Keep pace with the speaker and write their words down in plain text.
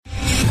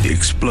the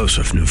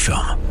explosive new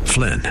film,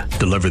 Flynn,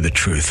 Deliver the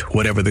Truth,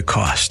 Whatever the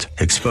Cost,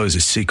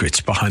 exposes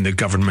secrets behind the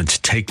government's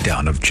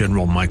takedown of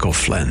General Michael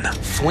Flynn.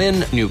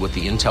 Flynn knew what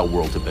the intel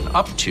world had been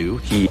up to.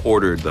 He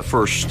ordered the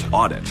first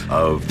audit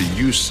of the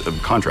use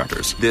of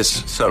contractors.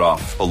 This set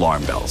off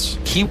alarm bells.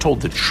 He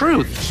told the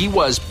truth. He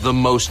was the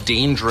most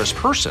dangerous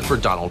person for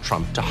Donald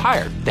Trump to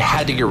hire. They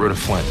had to get rid of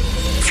Flynn.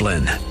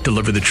 Flynn,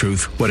 Deliver the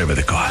Truth, Whatever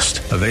the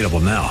Cost. Available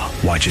now.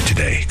 Watch it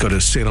today. Go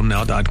to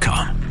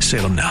salemnow.com.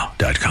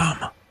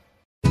 salemnow.com.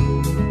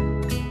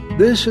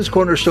 This is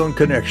Cornerstone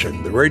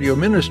Connection, the radio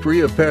ministry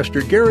of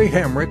Pastor Gary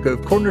Hamrick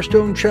of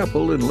Cornerstone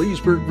Chapel in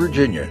Leesburg,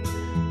 Virginia.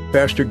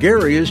 Pastor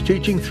Gary is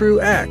teaching through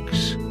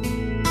Acts. Real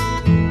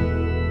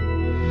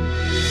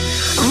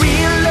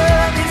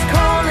love is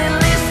calling,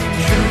 listen,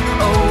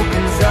 truth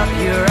opens up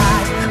your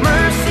eyes.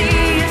 Mercy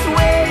is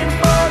waiting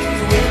for you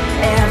with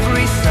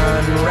every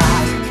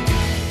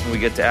sunrise. When we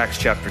get to Acts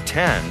chapter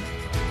 10,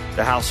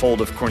 the household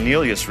of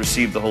Cornelius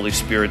received the Holy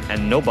Spirit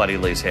and nobody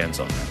lays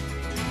hands on them.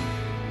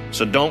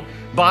 So don't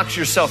box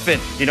yourself in.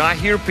 You know, I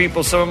hear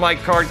people, some of my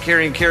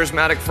card-carrying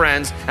charismatic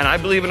friends, and I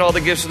believe in all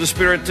the gifts of the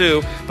Spirit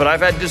too, but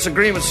I've had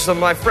disagreements with some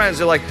of my friends.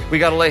 They're like, we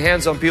got to lay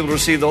hands on people to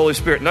receive the Holy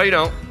Spirit. No, you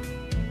don't.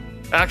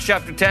 Acts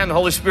chapter 10, the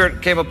Holy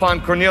Spirit came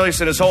upon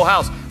Cornelius and his whole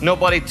house.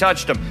 Nobody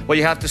touched him. Well,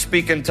 you have to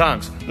speak in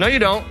tongues. No, you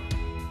don't.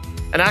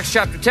 In Acts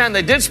chapter 10,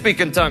 they did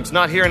speak in tongues.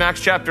 Not here in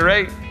Acts chapter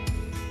 8.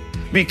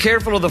 Be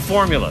careful of the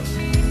formulas.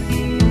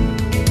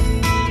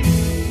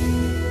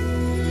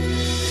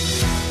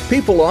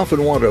 People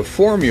often want a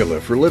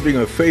formula for living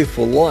a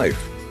faithful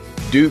life.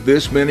 Do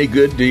this many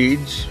good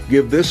deeds,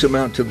 give this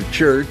amount to the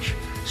church,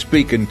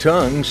 speak in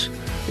tongues,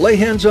 lay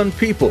hands on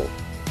people,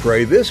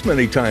 pray this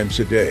many times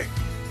a day.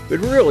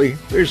 But really,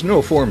 there's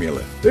no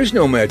formula. There's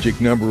no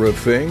magic number of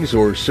things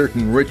or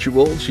certain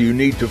rituals you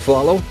need to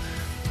follow.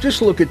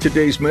 Just look at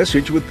today's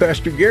message with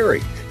Pastor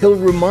Gary. He'll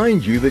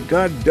remind you that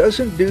God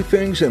doesn't do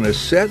things in a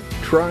set,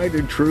 tried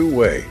and true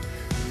way.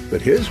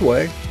 But His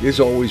way is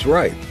always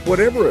right,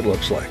 whatever it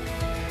looks like.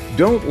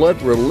 Don't let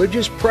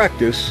religious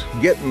practice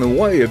get in the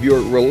way of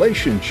your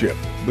relationship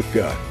with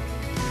God.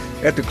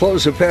 At the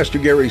close of Pastor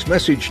Gary's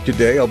message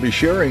today, I'll be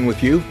sharing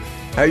with you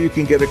how you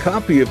can get a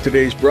copy of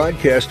today's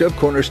broadcast of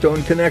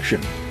Cornerstone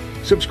Connection.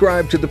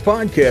 Subscribe to the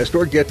podcast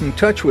or get in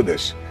touch with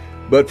us.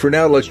 But for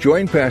now, let's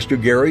join Pastor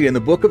Gary in the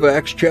book of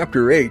Acts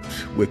chapter 8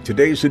 with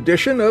today's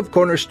edition of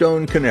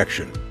Cornerstone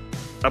Connection.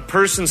 A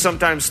person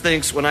sometimes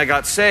thinks when I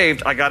got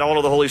saved, I got all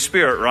of the Holy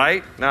Spirit,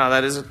 right? No,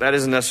 that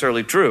isn't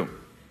necessarily true.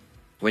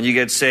 When you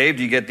get saved,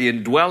 you get the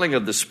indwelling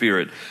of the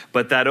Spirit.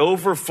 But that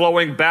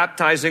overflowing,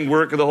 baptizing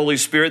work of the Holy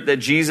Spirit that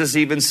Jesus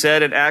even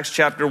said in Acts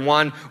chapter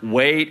 1,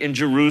 wait in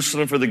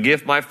Jerusalem for the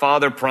gift my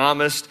Father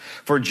promised.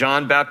 For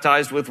John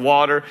baptized with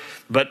water,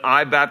 but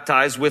I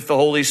baptize with the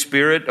Holy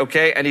Spirit,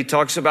 okay? And he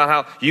talks about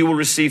how you will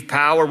receive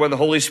power when the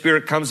Holy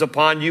Spirit comes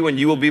upon you, and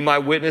you will be my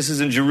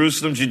witnesses in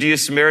Jerusalem, Judea,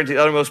 Samaria, and to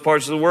the uttermost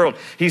parts of the world.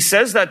 He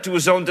says that to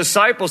his own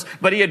disciples,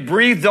 but he had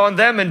breathed on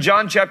them in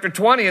John chapter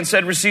 20 and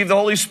said, receive the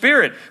Holy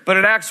Spirit. But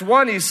in Acts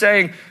 1, he's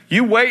saying,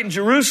 you wait in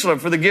Jerusalem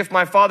for the gift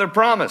my Father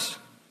promised.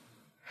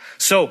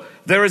 So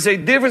there is a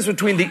difference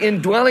between the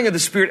indwelling of the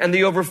Spirit and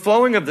the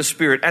overflowing of the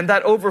Spirit. And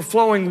that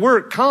overflowing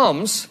work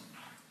comes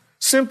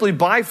simply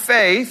by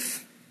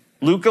faith.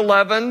 Luke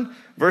 11,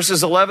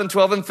 verses 11,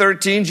 12, and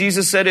 13,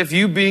 Jesus said, if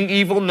you being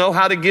evil know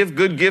how to give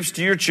good gifts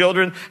to your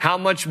children, how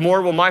much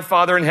more will my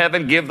Father in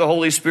heaven give the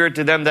Holy Spirit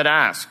to them that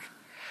ask?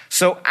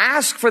 So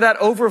ask for that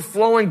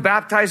overflowing,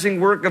 baptizing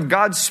work of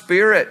God's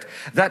Spirit,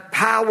 that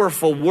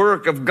powerful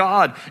work of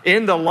God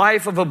in the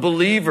life of a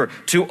believer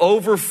to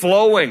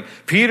overflowing.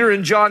 Peter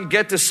and John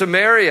get to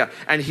Samaria,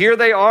 and here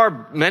they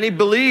are. Many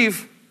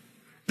believe.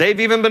 They've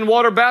even been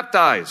water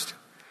baptized.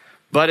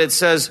 But it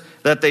says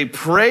that they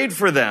prayed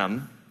for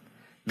them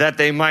that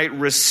they might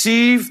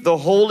receive the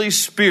Holy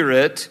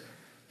Spirit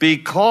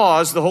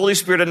because the Holy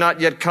Spirit had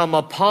not yet come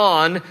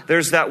upon.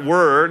 There's that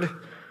word.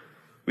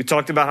 We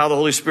talked about how the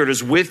Holy Spirit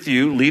is with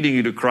you, leading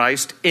you to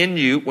Christ, in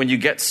you when you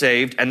get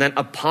saved, and then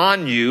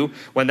upon you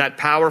when that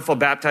powerful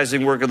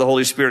baptizing work of the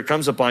Holy Spirit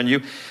comes upon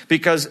you.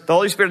 Because the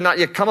Holy Spirit had not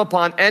yet come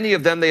upon any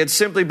of them. They had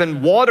simply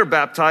been water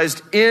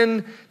baptized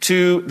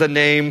into the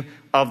name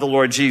of the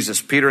Lord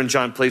Jesus. Peter and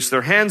John placed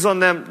their hands on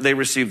them. They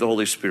received the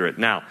Holy Spirit.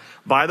 Now,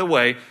 by the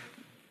way,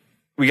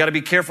 we got to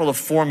be careful of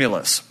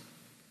formulas.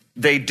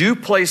 They do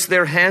place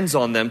their hands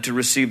on them to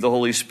receive the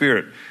Holy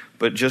Spirit.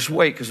 But just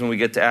wait, because when we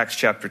get to Acts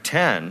chapter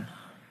 10,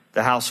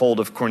 the household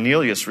of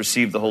Cornelius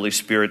received the Holy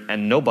Spirit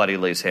and nobody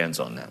lays hands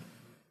on them.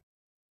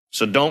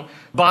 So don't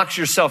box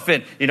yourself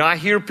in. You know, I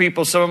hear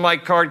people, some of my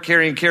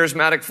card-carrying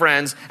charismatic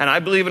friends, and I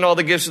believe in all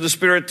the gifts of the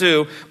Spirit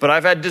too, but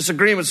I've had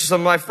disagreements with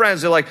some of my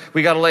friends. They're like,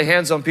 we got to lay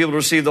hands on people to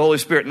receive the Holy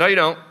Spirit. No, you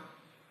don't.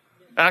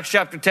 Acts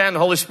chapter 10, the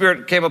Holy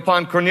Spirit came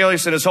upon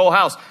Cornelius and his whole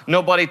house.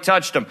 Nobody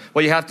touched him.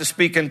 Well, you have to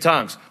speak in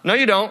tongues. No,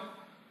 you don't.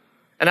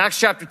 In Acts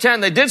chapter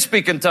 10, they did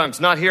speak in tongues.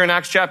 Not here in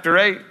Acts chapter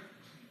 8.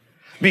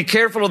 Be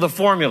careful of the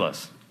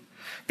formulas.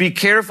 Be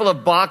careful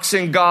of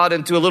boxing God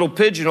into a little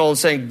pigeonhole and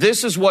saying,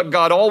 this is what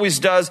God always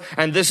does,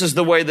 and this is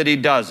the way that He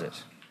does it.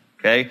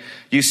 Okay?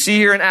 You see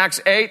here in Acts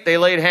 8, they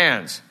laid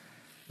hands.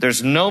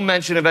 There's no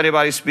mention of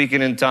anybody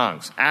speaking in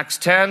tongues. Acts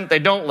 10, they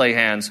don't lay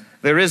hands.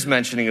 There is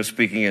mentioning of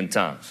speaking in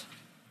tongues.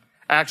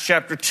 Acts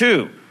chapter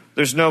 2,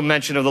 there's no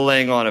mention of the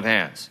laying on of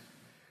hands.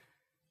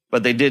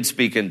 But they did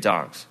speak in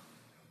tongues.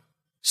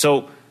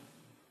 So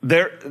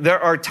there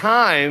are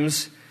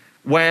times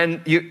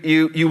when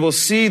you will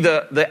see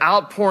the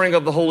outpouring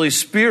of the Holy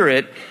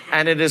Spirit,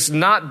 and it is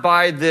not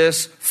by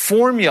this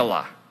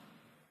formula.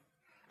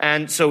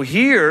 And so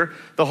here,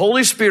 the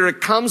Holy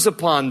Spirit comes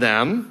upon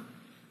them,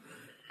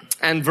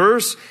 and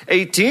verse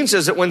 18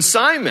 says that when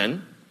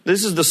Simon,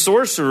 this is the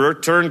sorcerer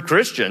turned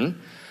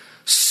Christian,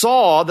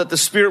 saw that the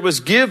Spirit was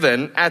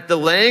given at the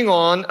laying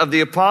on of the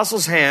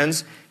apostles'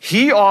 hands,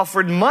 he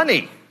offered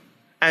money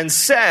and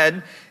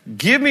said,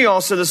 "Give me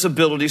also this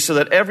ability so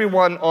that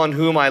everyone on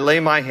whom I lay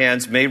my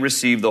hands may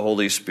receive the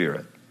Holy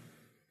Spirit."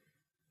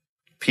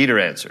 Peter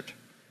answered,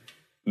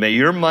 "May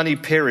your money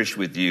perish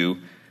with you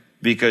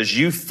because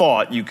you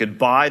thought you could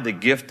buy the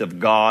gift of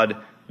God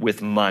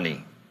with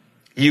money.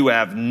 You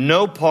have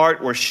no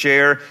part or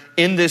share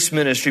in this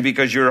ministry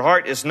because your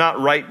heart is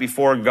not right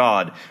before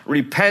God.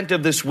 Repent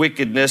of this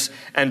wickedness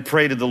and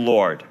pray to the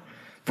Lord.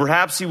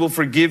 Perhaps he will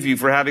forgive you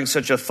for having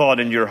such a thought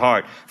in your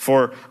heart.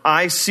 For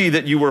I see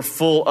that you were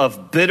full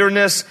of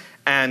bitterness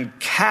and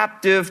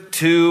captive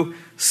to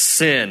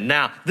sin."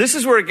 Now, this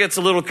is where it gets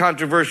a little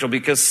controversial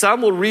because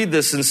some will read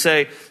this and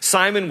say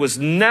Simon was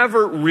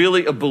never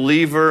really a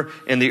believer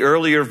in the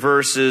earlier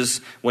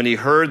verses when he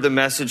heard the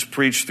message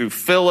preached through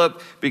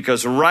Philip,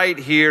 because right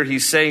here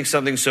he's saying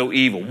something so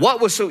evil.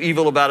 What was so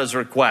evil about his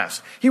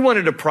request? He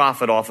wanted to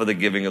profit off of the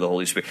giving of the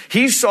Holy Spirit.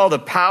 He saw the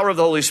power of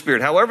the Holy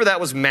Spirit, however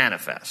that was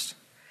manifest.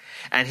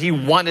 And he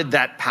wanted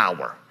that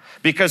power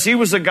because he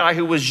was a guy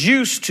who was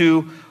used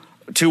to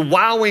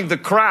wowing the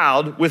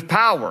crowd with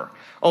power.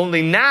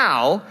 Only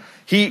now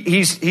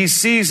he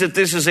sees that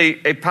this is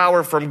a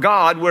power from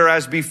God,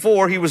 whereas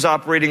before he was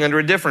operating under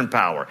a different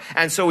power.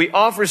 And so he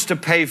offers to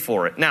pay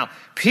for it. Now,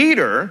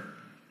 Peter,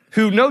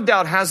 who no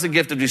doubt has the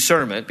gift of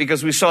discernment,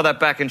 because we saw that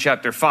back in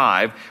chapter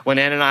 5, when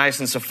Ananias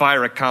and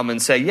Sapphira come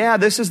and say, "Yeah,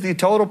 this is the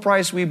total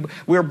price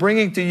we're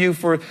bringing to you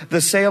for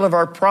the sale of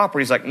our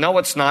property." He's like, "No,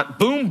 it's not."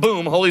 Boom,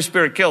 boom, Holy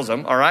Spirit kills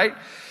him, all right?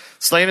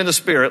 Slain in the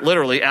Spirit,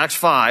 literally, Acts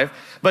 5.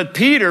 But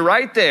Peter,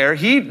 right there,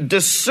 he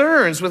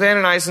discerns with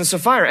Ananias and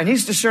Sapphira, and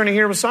he's discerning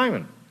here with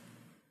Simon.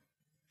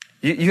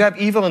 You have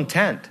evil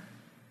intent.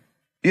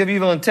 You have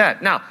evil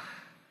intent. Now,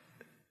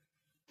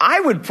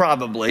 I would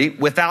probably,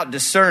 without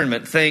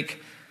discernment, think,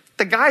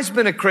 the guy's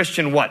been a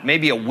Christian, what,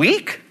 maybe a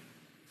week?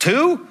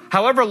 2?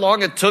 However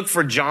long it took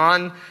for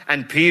John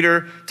and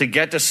Peter to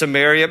get to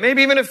Samaria,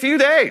 maybe even a few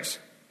days.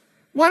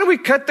 Why don't we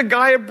cut the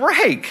guy a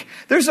break?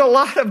 There's a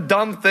lot of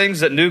dumb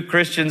things that new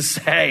Christians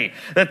say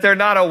that they're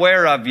not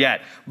aware of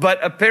yet. But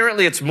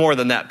apparently it's more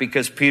than that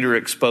because Peter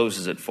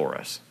exposes it for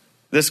us.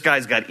 This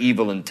guy's got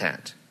evil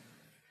intent.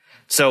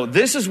 So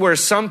this is where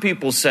some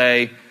people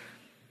say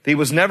he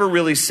was never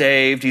really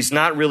saved, he's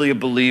not really a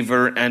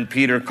believer, and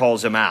Peter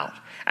calls him out.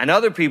 And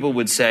other people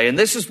would say, and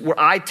this is where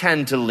I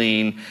tend to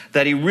lean,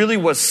 that he really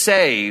was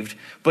saved,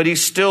 but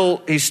he's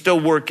still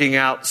working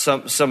out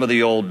some of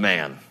the old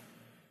man.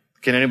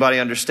 Can anybody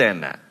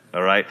understand that?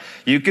 All right.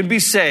 You can be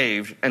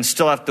saved and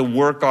still have to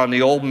work on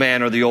the old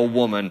man or the old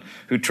woman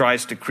who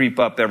tries to creep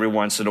up every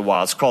once in a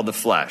while. It's called the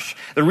flesh.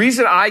 The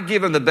reason I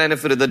give him the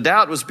benefit of the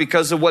doubt was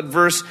because of what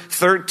verse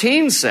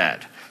 13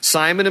 said.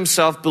 Simon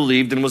himself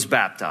believed and was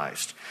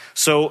baptized.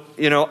 So,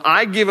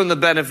 I give him the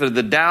benefit of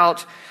the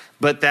doubt,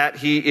 but that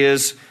he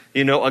is,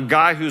 a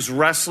guy who's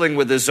wrestling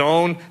with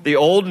the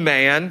old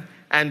man.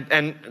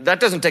 And that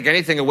doesn't take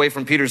anything away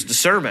from Peter's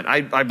discernment.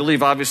 I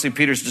believe, obviously,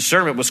 Peter's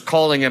discernment was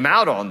calling him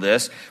out on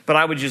this, but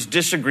I would just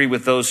disagree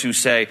with those who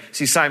say,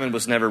 see, Simon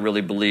was never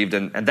really believed,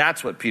 and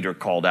that's what Peter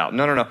called out.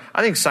 No.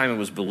 I think Simon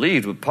was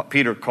believed, but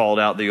Peter called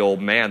out the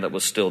old man that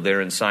was still there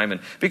in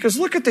Simon. Because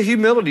look at the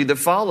humility that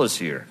follows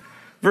here.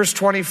 Verse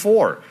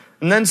 24,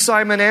 "And then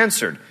Simon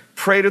answered,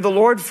 'Pray to the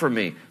Lord for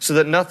me, so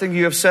that nothing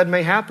you have said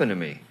may happen to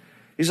me.'"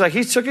 He's like,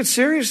 he took it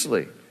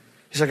seriously.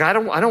 He's like, I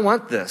don't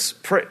want this.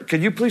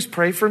 Could you please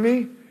pray for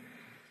me?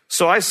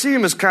 So I see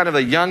him as kind of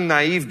a young,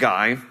 naive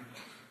guy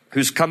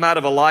who's come out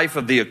of a life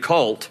of the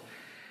occult,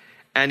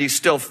 and he's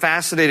still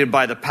fascinated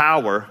by the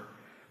power,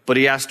 but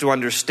he has to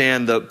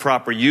understand the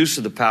proper use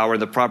of the power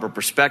and the proper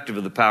perspective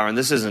of the power. And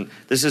this isn't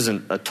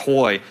a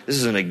toy, this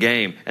isn't a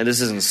game, and this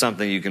isn't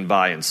something you can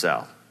buy and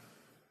sell.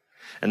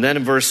 And then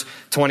in verse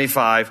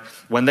 25,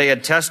 "When they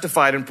had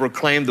testified and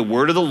proclaimed the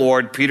word of the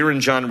Lord, Peter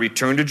and John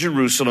returned to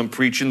Jerusalem,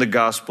 preaching the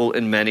gospel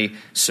in many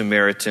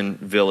Samaritan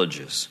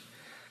villages."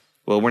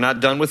 Well, we're not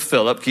done with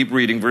Philip. Keep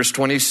reading. Verse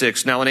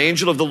 26, "Now an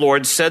angel of the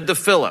Lord said to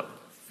Philip,"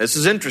 this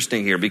is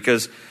interesting here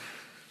because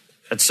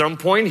at some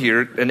point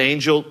here, an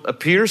angel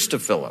appears to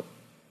Philip,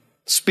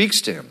 speaks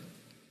to him,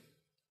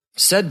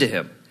 said to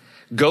him,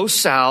 "Go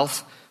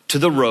south to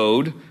the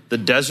road, the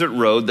desert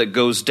road that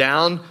goes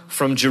down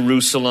from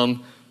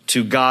Jerusalem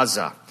to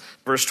Gaza."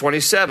 Verse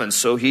 27,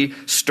 "So he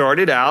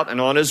started out,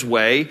 and on his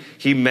way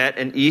he met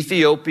an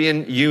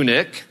Ethiopian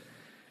eunuch,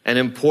 an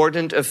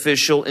important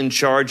official in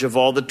charge of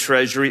all the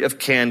treasury of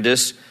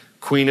Candace,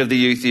 queen of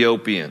the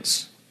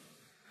Ethiopians.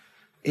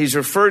 He's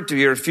referred to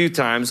here a few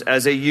times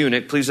as a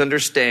eunuch. Please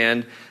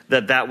understand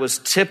that that was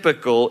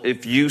typical.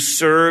 If you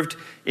served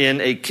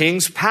in a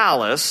king's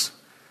palace,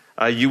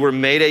 you were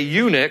made a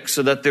eunuch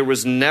so that there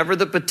was never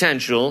the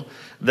potential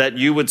that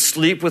you would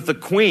sleep with the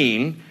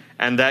queen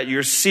and that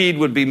your seed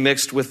would be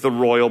mixed with the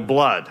royal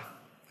blood.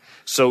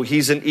 So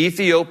he's an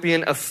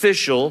Ethiopian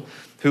official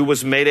who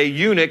was made a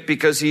eunuch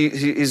because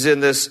he's in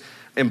this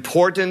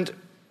important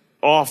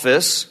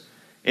office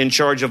in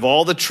charge of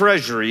all the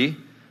treasury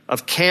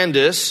of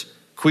Candace,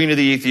 queen of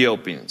the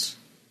Ethiopians.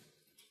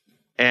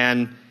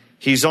 And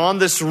he's on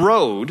this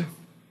road,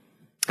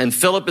 and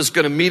Philip is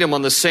going to meet him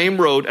on the same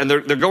road, and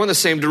they're going the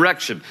same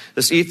direction.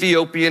 This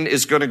Ethiopian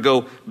is going to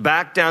go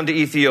back down to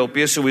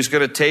Ethiopia, so he's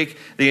going to take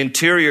the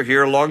interior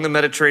here along the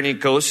Mediterranean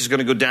coast. He's going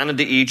to go down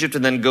into Egypt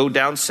and then go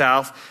down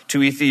south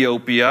to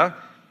Ethiopia.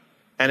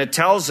 And it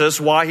tells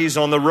us why he's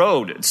on the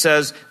road. It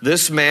says,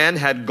 this man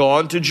had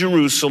gone to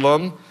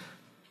Jerusalem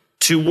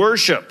to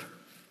worship.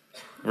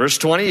 Verse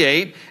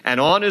 28, and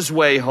on his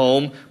way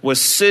home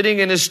was sitting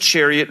in his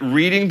chariot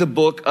reading the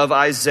book of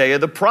Isaiah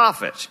the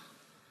prophet.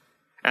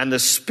 And the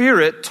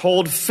Spirit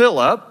told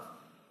Philip,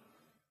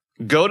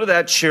 go to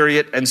that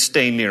chariot and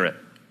stay near it.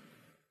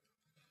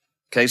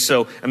 Okay,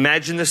 so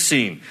imagine the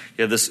scene.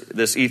 You have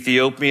this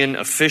Ethiopian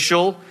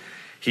official.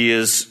 He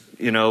is,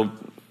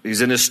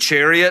 he's in his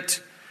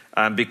chariot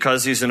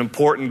because he's an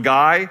important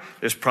guy.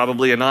 There's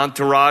probably an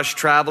entourage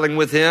traveling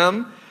with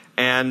him.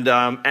 And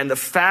the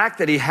fact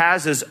that he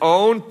has his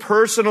own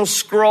personal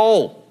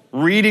scroll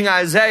reading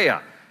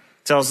Isaiah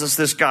tells us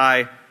this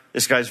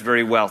guy's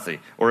very wealthy,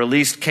 or at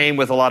least came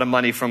with a lot of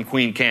money from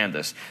Queen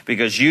Candace,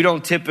 because you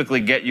don't typically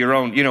get your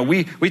own.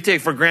 We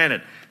take for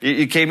granted.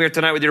 You came here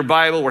tonight with your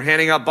Bible. We're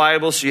handing out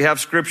Bibles, so you have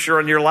scripture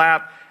on your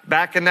lap.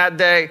 Back in that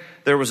day,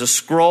 there was a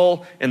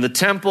scroll in the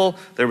temple.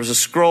 There was a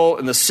scroll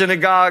in the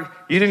synagogue.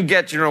 You didn't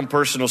get your own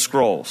personal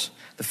scrolls.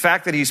 The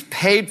fact that he's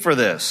paid for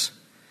this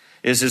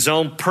is his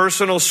own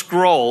personal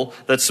scroll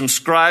that some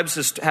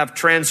scribes have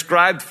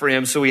transcribed for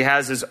him, so he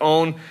has his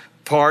own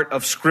part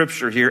of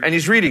scripture here, and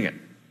he's reading it.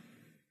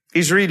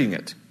 He's reading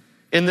it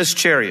in this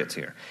chariot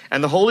here.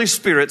 And the Holy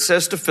Spirit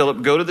says to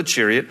Philip, go to the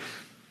chariot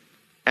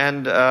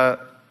and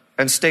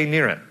stay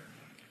near it.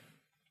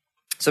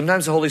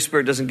 Sometimes the Holy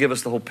Spirit doesn't give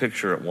us the whole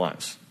picture at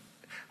once.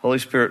 Holy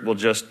Spirit will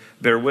just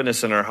bear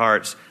witness in our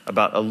hearts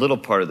about a little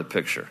part of the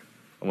picture.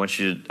 I want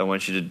you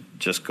to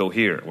just go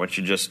here. I want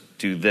you to just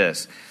do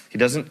this. He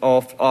doesn't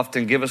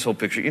often give us a whole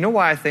picture. You know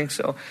why I think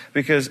so?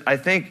 Because I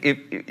think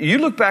if you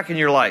look back in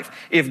your life,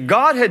 if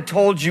God had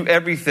told you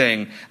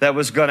everything that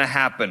was going to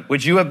happen,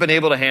 would you have been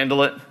able to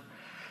handle it?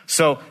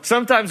 So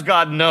sometimes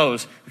God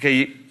knows,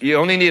 okay, you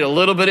only need a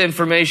little bit of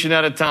information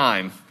at a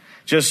time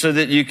just so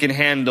that you can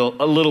handle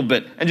a little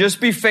bit. And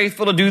just be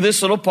faithful to do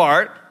this little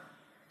part,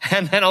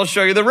 and then I'll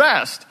show you the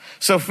rest.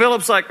 So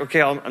Philip's like,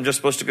 okay, I'm just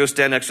supposed to go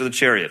stand next to the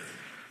chariot.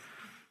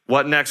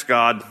 What next,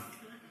 God?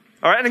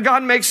 All right, and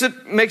God makes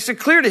it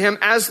clear to him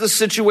as the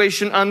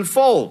situation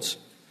unfolds.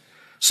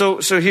 So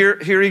here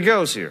he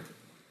goes here.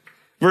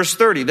 Verse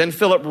 30, then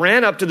Philip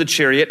ran up to the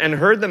chariot and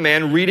heard the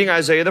man reading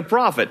Isaiah the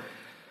prophet.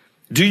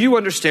 Do you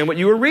understand what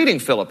you are reading?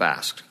 Philip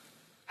asked.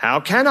 How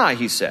can I,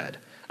 he said,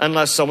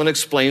 unless someone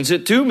explains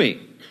it to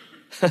me?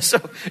 So,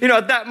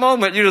 at that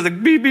moment, the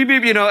beep, beep,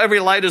 beep, every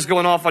light is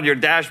going off on your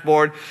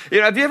dashboard.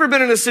 Have you ever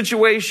been in a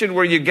situation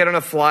where you get on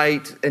a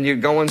flight and you're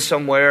going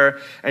somewhere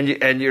and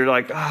you're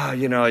like,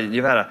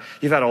 you've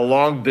had a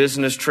long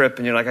business trip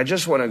and you're like, I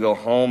just want to go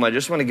home. I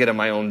just want to get in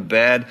my own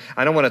bed.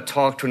 I don't want to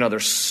talk to another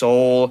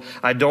soul.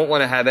 I don't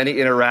want to have any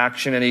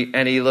interaction,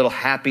 any little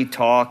happy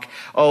talk.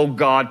 Oh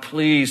God,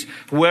 please,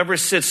 whoever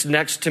sits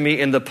next to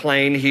me in the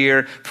plane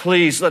here,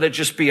 please let it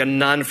just be a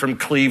nun from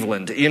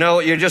Cleveland.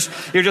 You're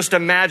just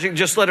imagining,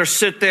 just let her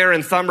sit there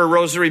and thumb her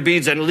rosary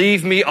beads and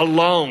leave me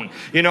alone.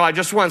 I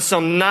just want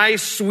some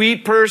nice,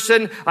 sweet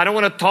person. I don't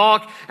want to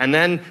talk. And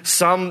then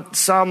some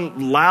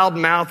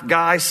loudmouth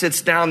guy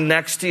sits down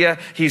next to you.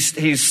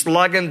 He's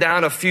slugging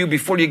down a few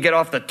before you get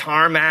off the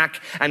tarmac,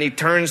 and he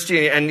turns to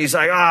you and he's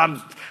like,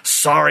 I'm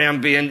sorry,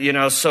 I'm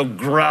being, so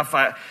gruff.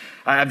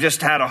 I've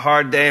just had a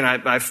hard day, and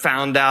I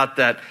found out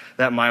that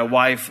my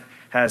wife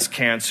has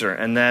cancer.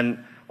 And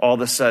then all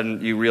of a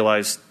sudden you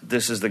realize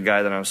this is the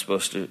guy that I'm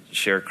supposed to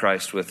share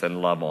Christ with and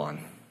love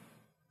on.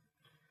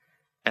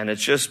 And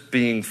it's just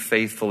being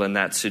faithful in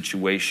that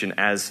situation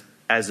as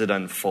it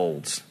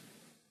unfolds.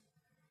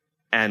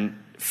 And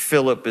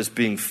Philip is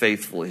being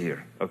faithful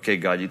here. Okay,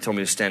 God, you told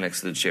me to stand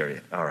next to the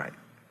chariot. All right.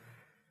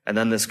 And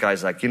then this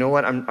guy's like, you know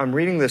what? I'm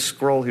reading this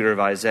scroll here of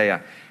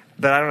Isaiah,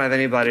 but I don't have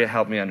anybody to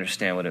help me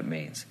understand what it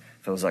means.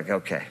 Philip's like,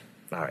 okay,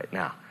 all right,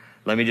 now.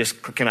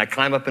 Can I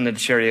climb up in the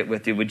chariot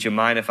with you? Would you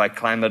mind if I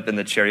climb up in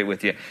the chariot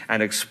with you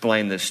and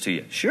explain this to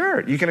you?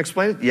 Sure. You can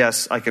explain it?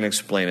 Yes, I can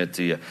explain it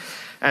to you.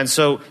 And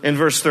so in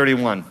verse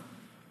 31,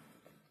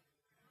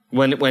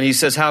 When he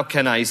says, how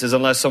can I? He says,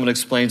 unless someone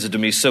explains it to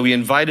me. So he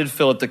invited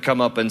Philip to come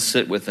up and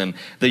sit with him.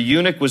 The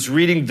eunuch was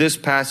reading this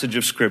passage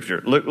of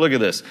Scripture. Look at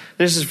this.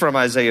 This is from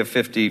Isaiah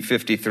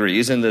 53.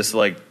 Isn't this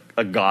like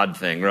a God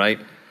thing, right?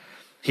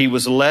 He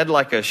was led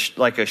like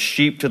a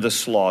sheep to the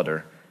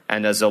slaughter,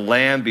 and as a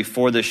lamb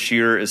before the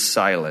shearer is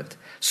silent,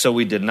 so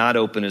he did not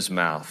open his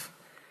mouth.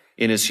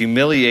 In his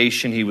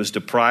humiliation, he was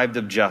deprived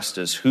of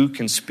justice. Who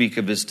can speak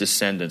of his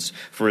descendants?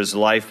 For his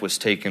life was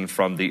taken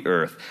from the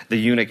earth. The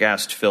eunuch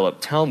asked Philip,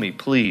 tell me,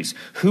 please,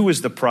 who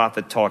is the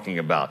prophet talking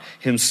about?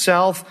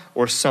 Himself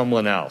or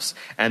someone else?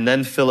 And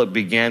then Philip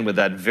began with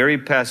that very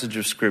passage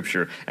of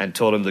Scripture and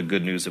told him the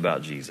good news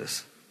about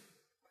Jesus.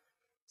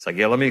 It's like,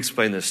 yeah, let me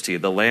explain this to you.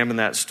 The lamb in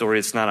that story,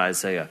 it's not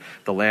Isaiah.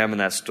 The lamb in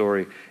that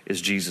story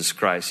is Jesus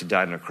Christ. He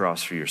died on a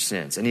cross for your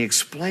sins. And he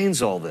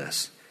explains all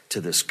this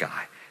to this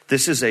guy.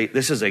 This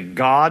is a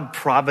God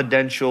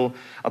providential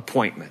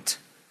appointment.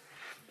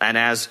 And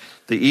as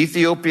the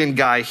Ethiopian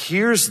guy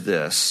hears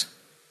this,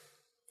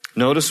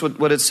 notice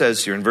what it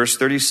says here in verse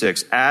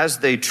 36. As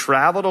they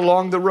traveled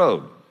along the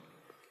road,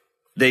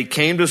 they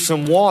came to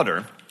some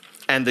water,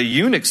 and the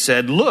eunuch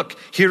said, look,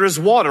 here is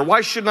water. Why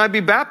shouldn't I be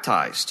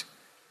baptized?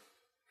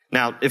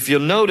 Now, if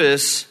you'll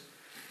notice,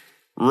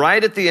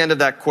 right at the end of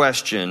that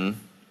question,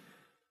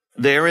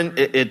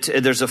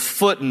 there's a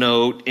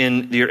footnote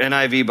in your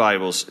NIV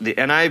Bibles. The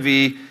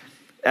NIV,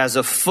 as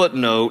a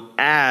footnote,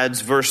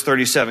 adds verse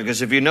 37.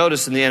 Because if you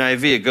notice in the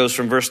NIV, it goes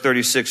from verse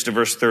 36 to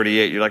verse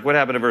 38. You're like, what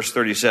happened to verse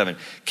 37?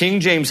 King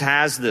James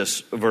has this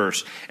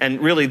verse.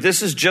 And really,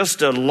 this is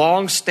just a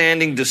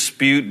long-standing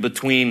dispute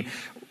between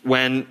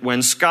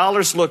when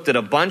scholars looked at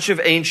a bunch of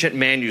ancient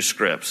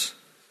manuscripts,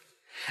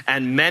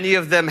 and many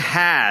of them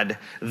had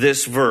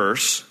this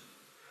verse.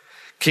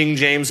 King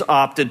James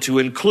opted to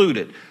include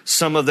it.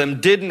 Some of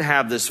them didn't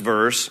have this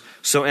verse,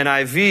 so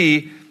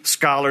NIV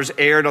scholars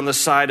erred on the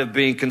side of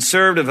being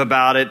conservative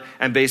about it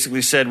and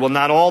basically said, well,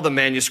 not all the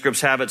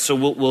manuscripts have it, so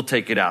we'll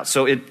take it out.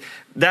 So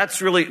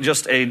that's really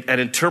just an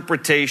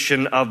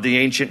interpretation of the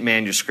ancient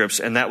manuscripts,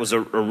 and that was a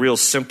real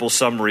simple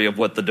summary of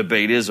what the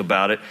debate is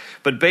about it.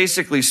 But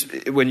basically,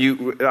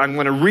 I'm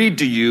going to read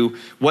to you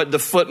what the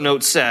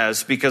footnote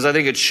says, because I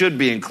think it should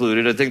be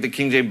included. I think the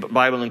King James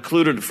Bible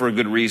included it for a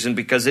good reason,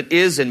 because it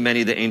is in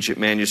many of the ancient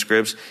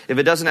manuscripts. If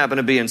it doesn't happen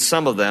to be in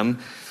some of them,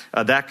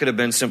 that could have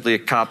been simply a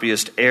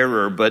copyist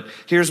error. But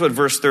here's what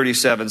verse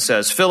 37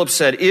 says. Philip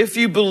said, if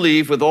you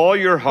believe with all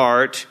your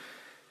heart,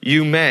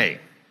 you may.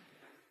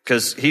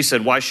 Because he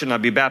said, why shouldn't I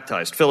be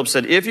baptized? Philip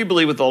said, if you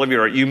believe with all of your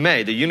heart, you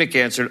may. The eunuch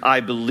answered, I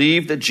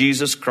believe that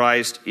Jesus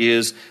Christ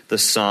is the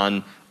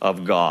Son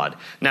of God.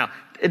 Now,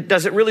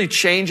 does it really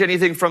change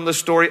anything from the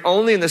story?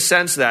 Only in the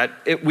sense that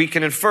we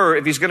can infer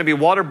if he's going to be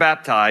water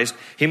baptized,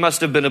 he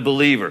must have been a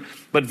believer.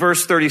 But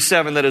verse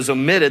 37 that is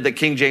omitted, that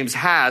King James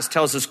has,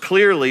 tells us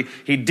clearly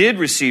he did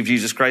receive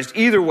Jesus Christ.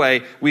 Either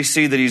way, we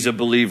see that he's a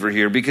believer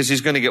here because he's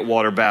going to get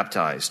water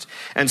baptized.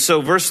 And so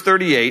verse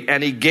 38,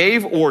 and he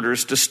gave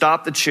orders to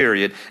stop the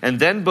chariot, and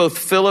then both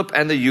Philip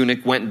and the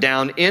eunuch went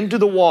down into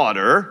the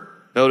water.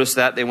 Notice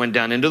that they went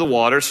down into the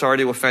water. Sorry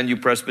to offend you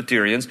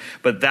Presbyterians,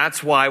 but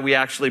that's why we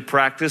actually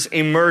practice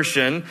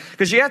immersion,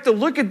 because you have to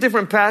look at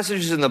different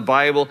passages in the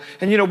Bible.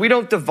 And, we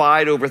don't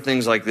divide over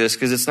things like this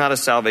because it's not a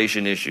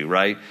salvation issue,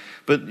 right?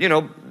 But,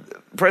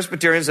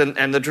 Presbyterians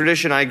and the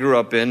tradition I grew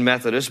up in,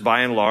 Methodist,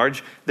 by and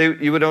large,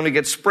 you would only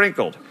get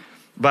sprinkled.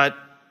 But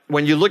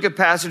when you look at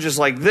passages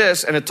like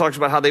this, and it talks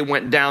about how they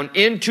went down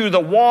into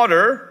the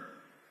water,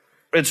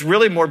 it's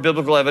really more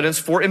biblical evidence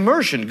for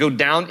immersion. Go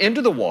down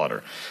into the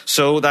water.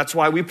 So that's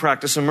why we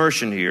practice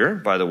immersion here,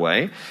 by the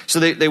way. So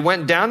they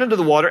went down into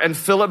the water, and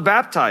Philip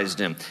baptized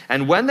him.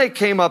 And when they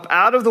came up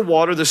out of the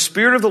water, the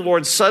Spirit of the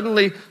Lord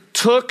suddenly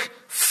took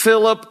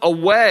Philip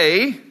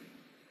away,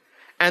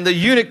 and the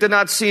eunuch did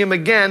not see him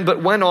again,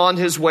 but went on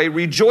his way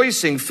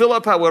rejoicing.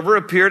 Philip, however,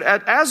 appeared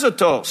at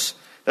Azotus.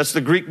 That's the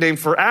Greek name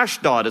for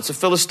Ashdod. It's a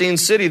Philistine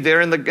city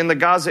there in the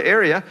Gaza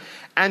area.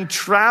 And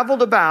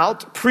traveled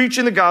about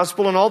preaching the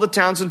gospel in all the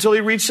towns until he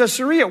reached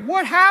Caesarea.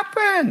 What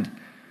happened?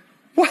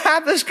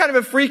 This is kind of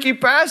a freaky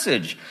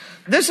passage.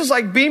 This is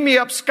like beam me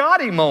up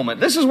Scotty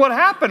moment. This is what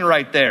happened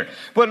right there.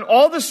 When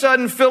all of a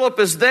sudden Philip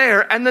is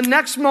there, and the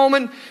next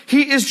moment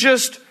he is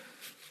just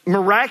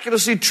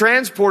miraculously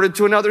transported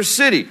to another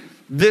city.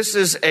 This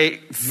is a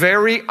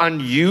very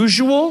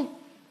unusual,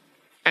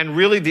 and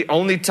really the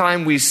only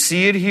time we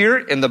see it here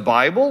in the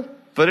Bible,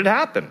 but it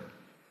happened.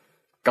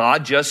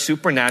 God just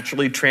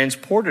supernaturally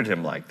transported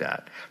him like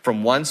that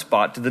from one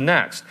spot to the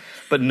next.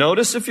 But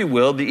notice, if you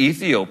will, the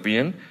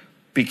Ethiopian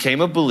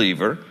became a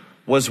believer,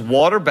 was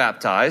water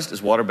baptized.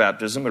 Is water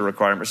baptism a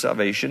requirement for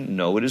salvation?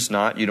 No, it is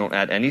not. You don't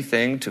add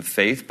anything to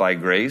faith by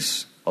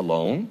grace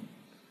alone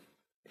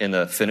in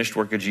the finished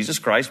work of Jesus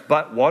Christ.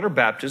 But water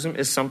baptism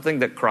is something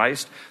that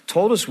Christ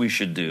told us we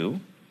should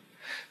do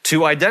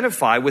to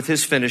identify with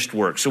his finished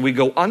work. So we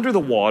go under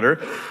the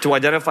water to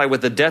identify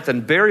with the death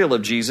and burial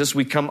of Jesus.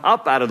 We come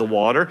up out of the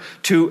water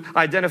to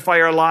identify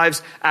our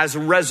lives as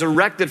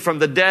resurrected from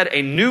the dead,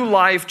 a new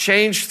life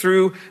changed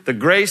through the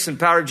grace and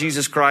power of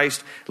Jesus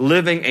Christ,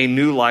 living a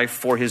new life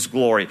for his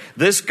glory.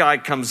 This guy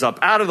comes up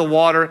out of the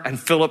water and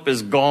Philip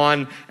is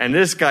gone, and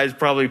this guy's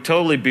probably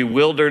totally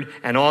bewildered,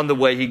 and on the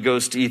way he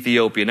goes to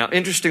Ethiopia. Now,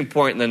 interesting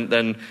point, and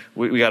then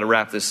we got to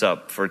wrap this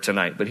up for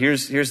tonight. But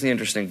here's the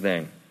interesting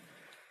thing.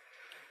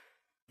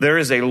 There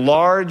is a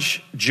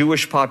large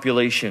Jewish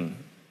population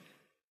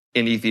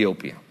in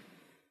Ethiopia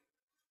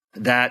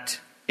that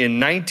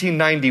in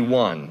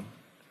 1991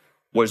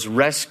 was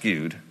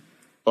rescued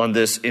on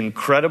this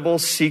incredible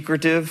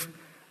secretive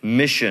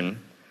mission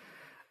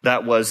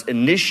that was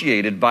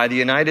initiated by the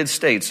United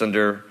States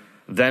under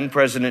then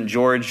President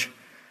George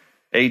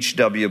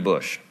H.W.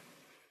 Bush,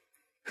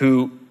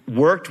 who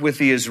worked with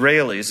the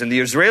Israelis. And the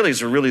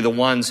Israelis are really the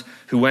ones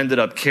who ended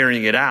up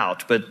carrying it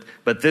out.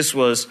 But this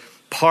was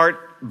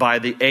part by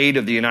the aid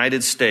of the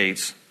United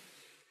States,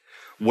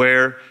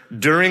 where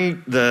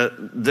during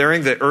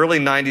the early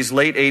 90s,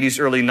 late 80s,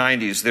 early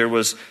 90s, there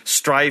was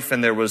strife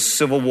and there was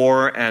civil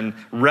war, and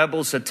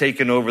rebels had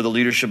taken over the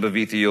leadership of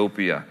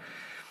Ethiopia.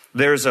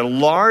 There's a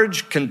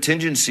large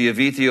contingency of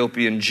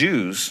Ethiopian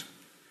Jews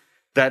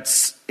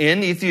that's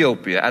in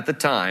Ethiopia at the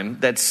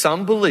time that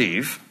some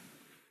believe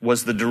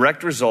was the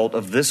direct result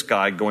of this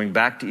guy going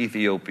back to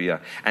Ethiopia,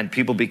 and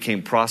people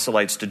became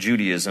proselytes to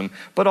Judaism,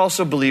 but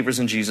also believers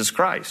in Jesus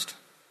Christ.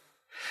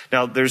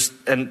 Now,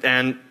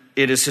 and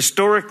it is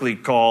historically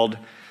called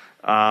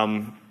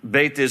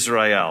Beit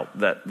Israel,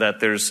 that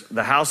there's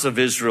the house of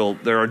Israel.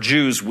 There are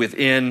Jews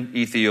within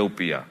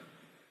Ethiopia.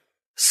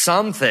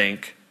 Some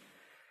think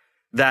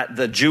that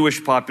the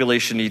Jewish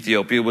population in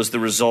Ethiopia was the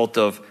result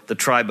of the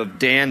tribe of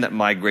Dan that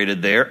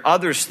migrated there.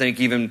 Others think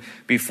even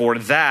before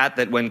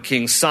that when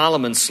King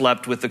Solomon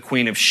slept with the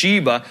Queen of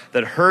Sheba,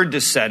 that her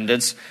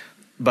descendants,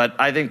 but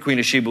I think Queen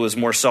of Sheba was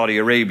more Saudi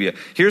Arabia.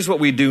 Here's what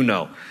we do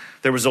know.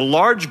 There was a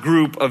large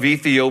group of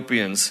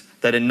Ethiopians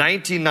that in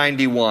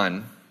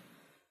 1991,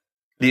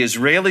 the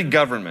Israeli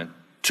government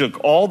took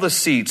all the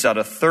seats out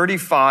of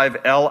 35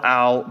 El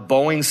Al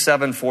Boeing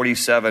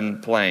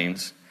 747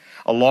 planes,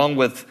 along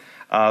with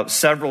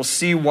several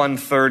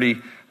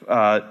C-130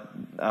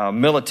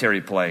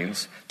 military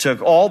planes,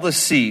 took all the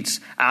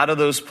seats out of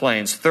those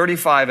planes,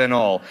 35 in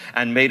all,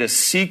 and made a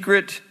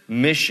secret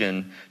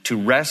mission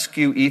to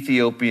rescue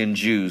Ethiopian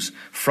Jews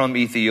from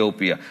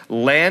Ethiopia.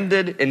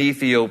 Landed in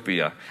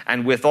Ethiopia,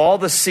 and with all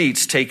the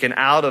seats taken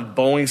out of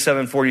Boeing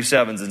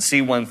 747s and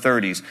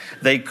C-130s,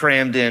 they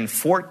crammed in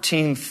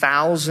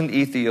 14,000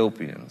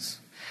 Ethiopians.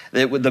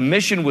 The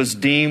mission was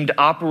deemed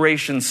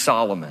Operation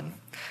Solomon,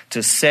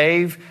 to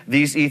save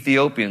these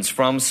Ethiopians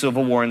from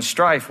civil war and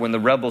strife when the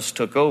rebels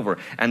took over.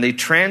 And they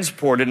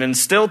transported, and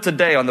still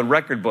today on the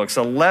record books,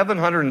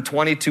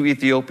 1,122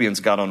 Ethiopians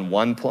got on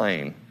one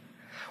plane,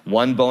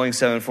 one Boeing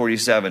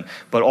 747.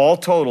 But all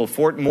total,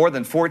 more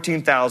than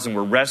 14,000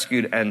 were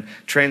rescued and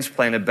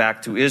transplanted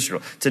back to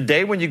Israel.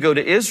 Today, when you go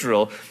to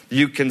Israel,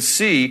 you can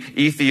see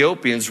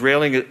Ethiopians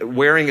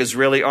wearing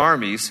Israeli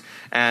armies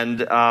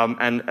and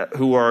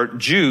who are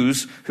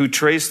Jews who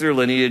trace their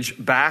lineage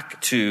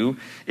back to,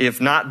 if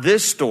not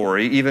this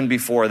story, even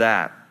before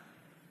that.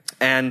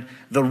 And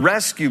the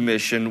rescue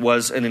mission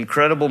was an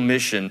incredible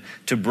mission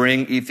to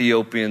bring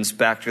Ethiopians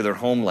back to their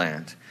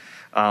homeland.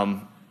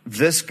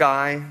 This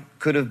guy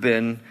could have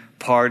been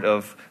part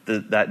of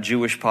that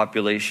Jewish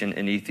population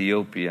in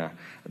Ethiopia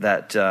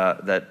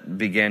that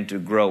began to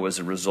grow as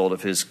a result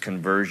of his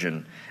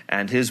conversion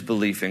and his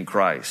belief in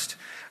Christ.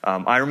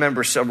 I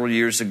remember several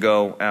years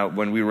ago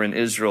when we were in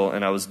Israel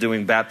and I was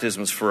doing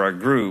baptisms for our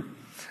group,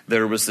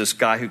 there was this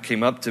guy who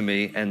came up to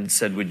me and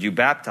said, "Would you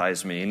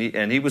baptize me?"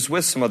 And he was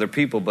with some other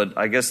people, but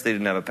I guess they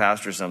didn't have a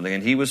pastor or something.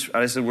 And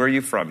I said, "Where are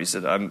you from?" He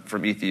said, "I'm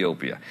from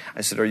Ethiopia."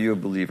 I said, "Are you a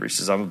believer?" He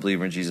says, "I'm a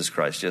believer in Jesus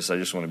Christ." "Yes, I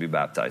just want to be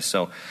baptized."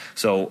 So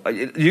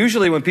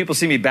usually when people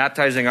see me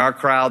baptizing our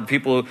crowd,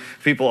 people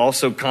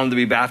also come to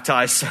be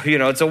baptized. So,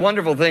 it's a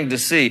wonderful thing to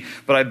see.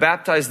 But I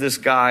baptized this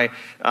guy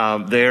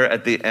there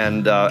at the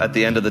end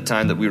of the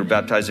time that we were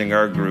baptizing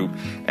our group.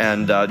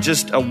 And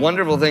just a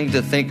wonderful thing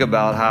to think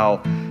about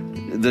how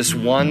this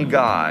one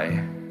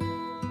guy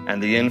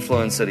and the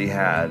influence that he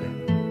had,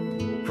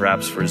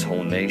 perhaps for his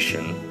whole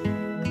nation,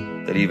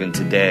 that even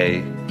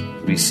today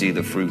we see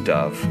the fruit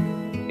of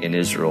in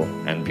Israel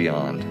and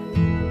beyond.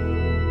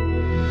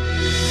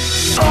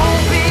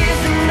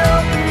 Open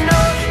ocean,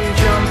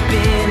 jump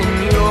in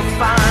and you'll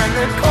find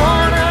the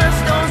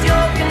cornerstone's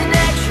your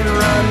connection.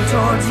 Run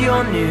towards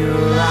your new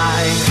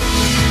life.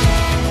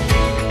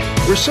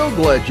 We're so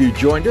glad you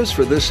joined us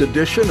for this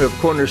edition of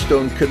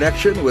Cornerstone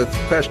Connection with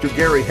Pastor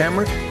Gary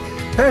Hamrick.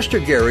 Pastor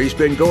Gary's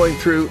been going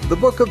through the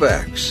book of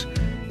Acts.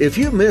 If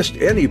you missed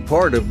any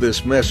part of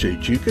this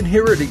message, you can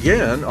hear it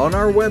again on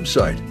our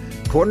website,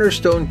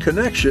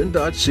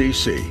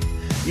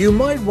 cornerstoneconnection.cc. You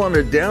might want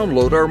to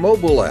download our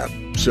mobile app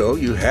so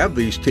you have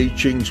these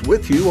teachings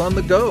with you on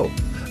the go.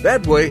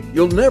 That way,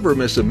 you'll never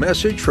miss a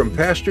message from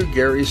Pastor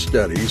Gary's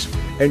studies,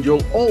 and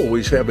you'll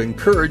always have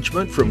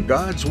encouragement from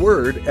God's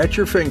Word at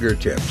your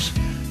fingertips.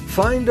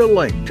 Find a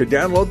link to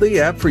download the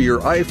app for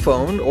your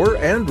iPhone or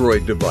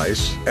Android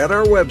device at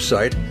our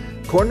website,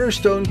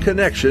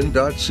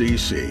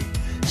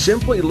 cornerstoneconnection.cc.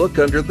 Simply look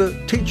under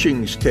the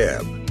Teachings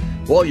tab.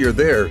 While you're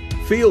there,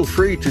 feel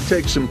free to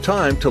take some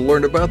time to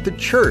learn about the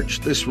church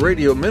this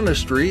radio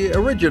ministry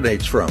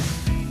originates from,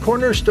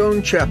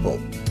 Cornerstone Chapel.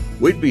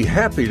 We'd be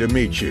happy to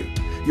meet you.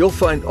 You'll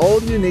find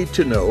all you need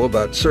to know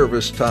about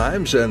service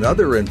times and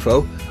other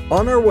info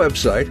on our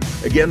website.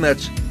 Again,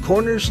 that's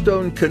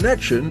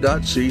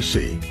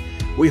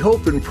cornerstoneconnection.cc. We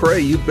hope and pray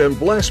you've been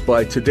blessed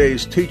by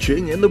today's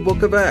teaching in the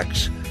book of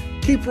Acts.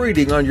 Keep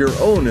reading on your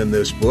own in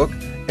this book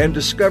and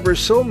discover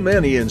so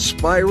many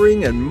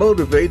inspiring and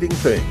motivating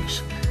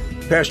things.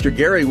 Pastor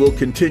Gary will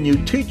continue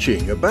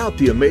teaching about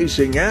the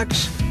amazing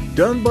acts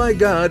done by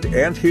God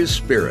and His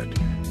Spirit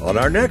on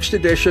our next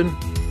edition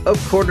of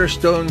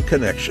Cornerstone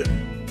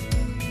Connection.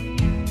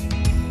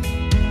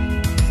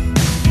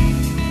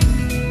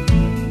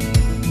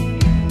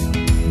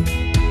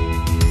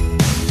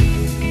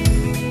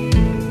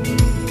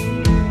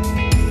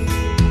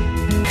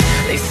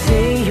 They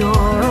say you're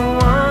a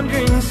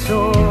wandering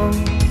soul,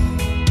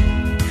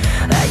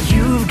 that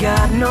you've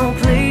got no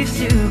place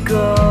to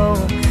go,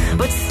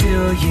 but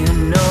still you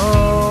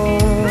know,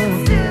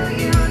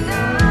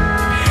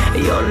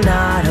 you're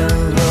not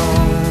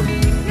alone.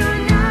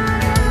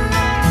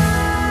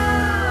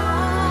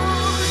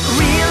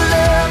 Real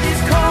love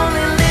is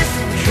calling,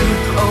 listen,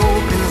 truth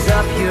opens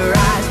up your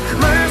eyes.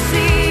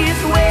 Mercy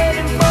is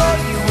waiting for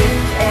you with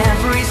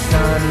every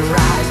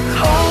sunrise.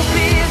 Hope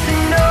is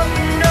an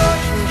open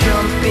ocean,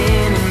 jump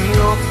in and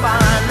you'll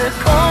find the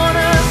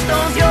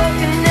cornerstones, your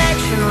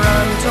connection,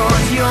 run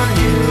towards your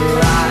new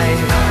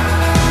life.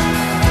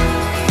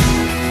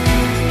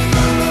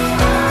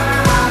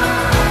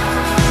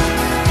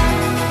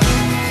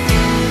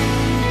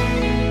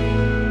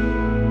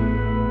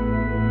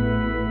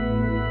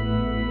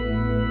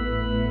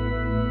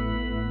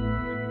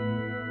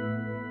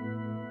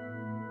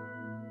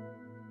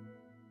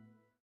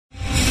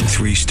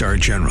 Three-star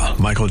General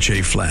Michael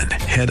J. Flynn,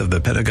 head of the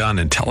Pentagon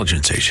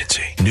Intelligence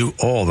Agency, knew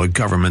all the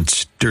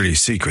government's dirty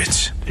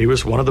secrets. He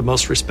was one of the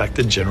most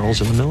respected generals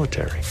in the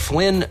military.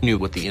 Flynn knew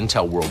what the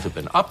intel world had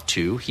been up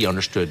to. He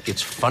understood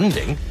its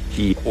funding.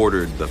 He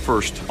ordered the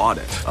first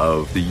audit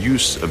of the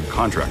use of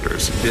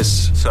contractors.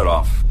 This set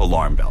off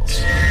alarm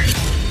bells.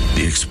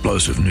 The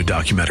explosive new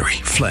documentary,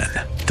 Flynn,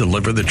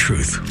 Deliver the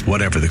Truth,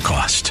 Whatever the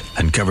Cost,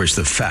 uncovers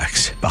the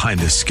facts behind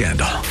this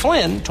scandal.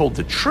 Flynn told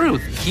the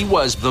truth. He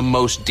was the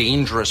most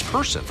dangerous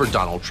person for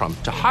Donald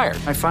Trump to hire.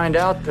 I find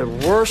out the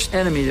worst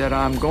enemy that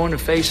I'm going to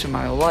face in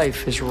my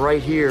life is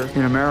right here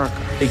in America.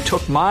 They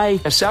took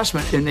my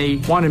assessment and they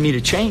wanted me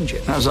to change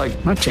it. And I was like,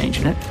 I'm not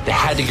changing it. They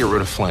had to get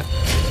rid of Flynn.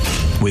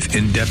 With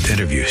in-depth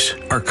interviews,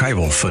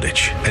 archival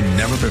footage, and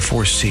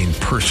never-before-seen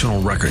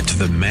personal records of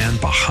the man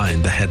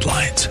behind the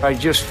headlines. I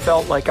just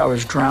felt like I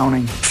was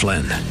drowning.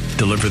 Flynn,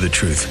 Deliver the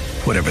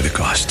Truth, Whatever the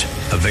Cost.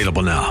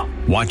 Available now.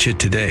 Watch it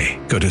today.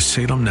 Go to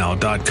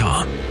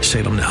salemnow.com.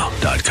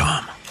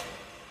 salemnow.com.